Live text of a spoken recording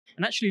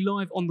and actually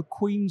live on the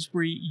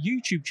Queensberry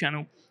YouTube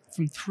channel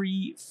from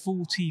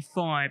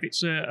 3:45.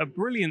 It's a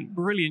brilliant,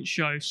 brilliant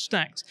show,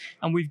 stacked,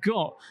 and we've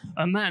got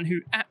a man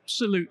who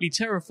absolutely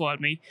terrified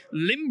me,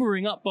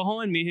 limbering up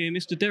behind me here,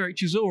 Mr. Derek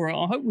Chisora.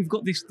 I hope we've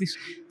got this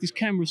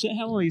camera set.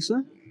 How are you,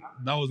 sir?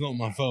 That was not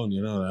my phone,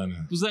 you know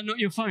that. Was that not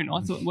your phone?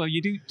 I thought, well,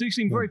 you do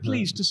seem very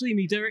pleased to see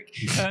me, Derek.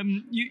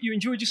 You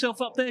enjoyed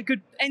yourself up there?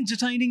 Good,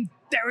 entertaining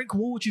Derek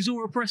War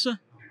Chisora presser?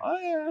 Oh,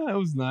 yeah, it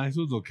was nice.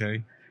 It was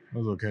okay.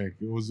 It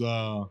was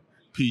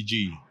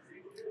PG.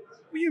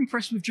 Were you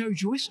impressed with Joe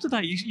Joyce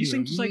today? You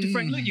seem to say to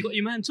Frank, look, you got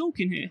your man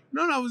talking here.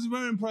 No, I was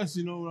very impressed.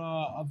 You know,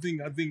 I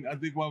think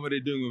whatever they're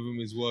doing with him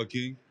is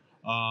working.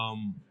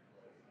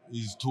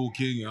 He's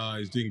talking.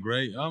 He's doing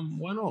great.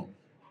 Why not?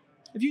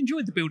 Have you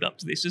enjoyed the build up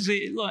to this? Is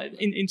it like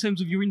in terms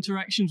of your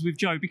interactions with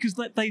Joe? Because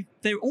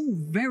they're all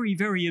very,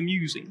 very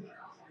amusing.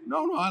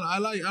 No, I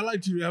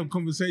like to have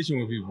conversation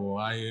with people.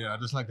 I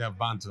just like to have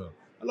banter.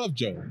 I love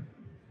Joe.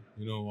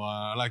 You know,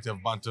 I like to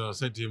have banter. I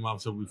said to him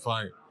after we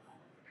fight,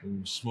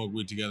 we smoke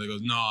weed together. He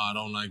goes, no, I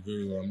don't like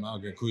you. I'm not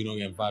okay, cool. You don't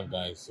get five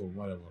guys, so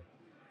whatever.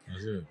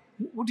 That's it.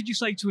 What did you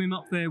say to him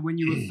up there when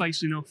you were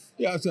facing off?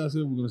 Yeah, I said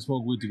we're gonna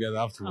smoke weed together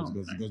afterwards. Oh,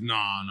 okay. He goes, no.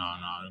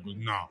 He goes,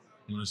 no.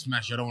 I'm gonna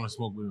smash you. I don't want to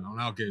smoke with him. I'm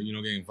like, okay, you're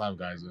not getting five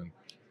guys then.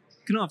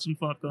 Can I have some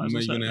five guys?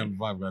 You're gonna have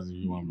five guys if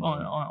you want, bro.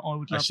 I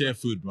would love I share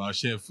food, bro. I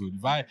share food.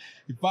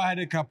 If I had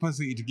the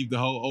capacity to give the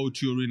whole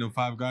O2 arena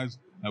five guys,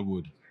 I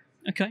would.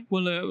 Okay,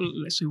 well,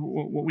 let's see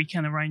what we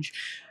can arrange.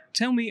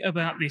 Tell me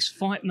about this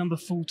fight number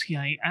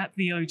 48 at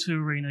the O2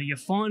 Arena, your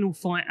final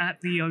fight at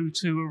the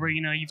O2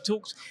 Arena. You've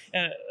talked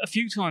a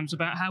few times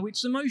about how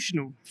it's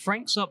emotional.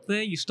 Frank's up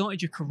there. You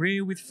started your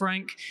career with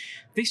Frank.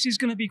 This is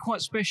going to be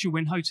quite special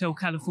when Hotel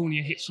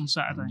California hits on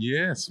Saturday.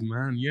 Yes,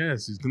 man.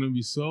 Yes, it's going to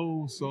be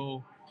so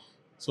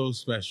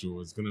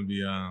special. It's going to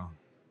be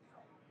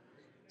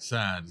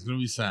sad. It's going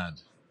to be sad.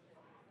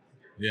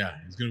 Yeah,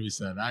 it's going to be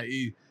sad.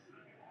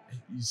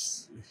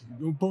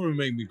 It'll probably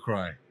make me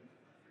cry.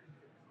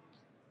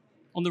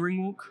 On the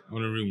ring walk?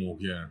 On the ring walk,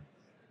 yeah.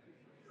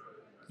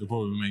 It'll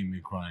probably make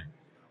me cry.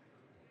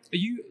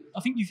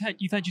 I think you've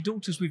had your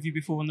daughters with you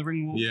before on the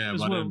ring walk. Yeah,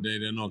 as but well.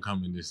 they're not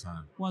coming this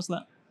time. Why's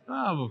that?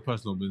 I have a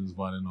personal business,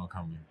 but they're not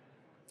coming.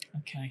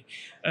 Okay.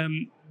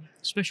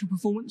 Special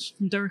performance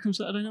from Derek on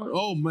Saturday night?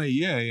 Oh mate,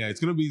 yeah. It's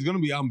gonna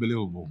be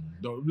unbelievable.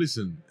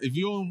 Listen, if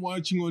you're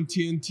watching on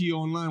TNT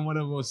online,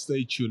 whatever,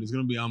 stay tuned. It's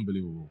gonna be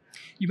unbelievable.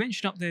 You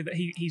mentioned up there that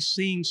he's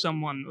seeing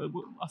someone.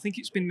 I think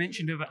it's been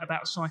mentioned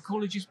about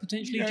psychologists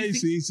potentially. Yeah,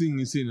 he's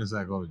seeing a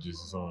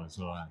psychologist. It's all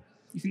right.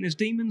 You think there's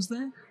demons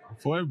there?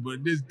 For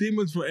everybody, there's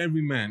demons for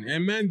every man.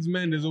 And man's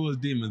man, there's always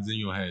demons in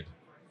your head.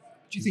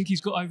 Do you think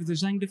he's got over the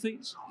Zhang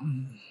defeats?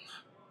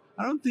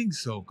 I don't think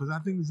so, because I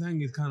think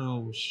Zhang is kind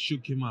of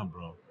shook him up,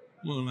 bro.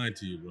 I'm not gonna lie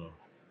to you, bro.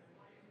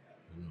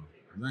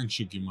 Zhang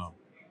shook him up.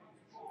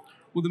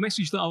 Well, the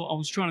message that I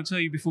was trying to tell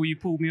you before you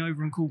pulled me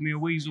over and called me a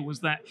weasel was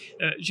that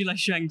Zhilei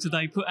Zhang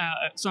today put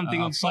out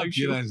something on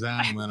social. Fuck Zhilei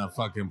Zhang, man, a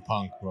fucking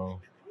punk, bro.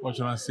 Watch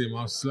when I see him,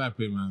 I'll slap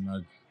him, man.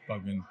 A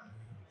fucking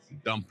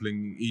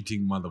dumpling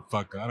eating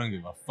motherfucker. I don't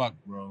give a fuck,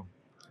 bro.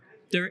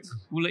 Derek,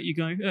 we'll let you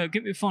go.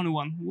 Give me a final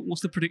one.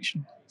 What's the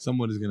prediction?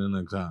 Somebody's gonna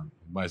knock out,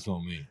 but it's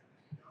not me.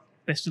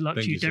 Best of luck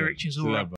to you, Derek Chisora.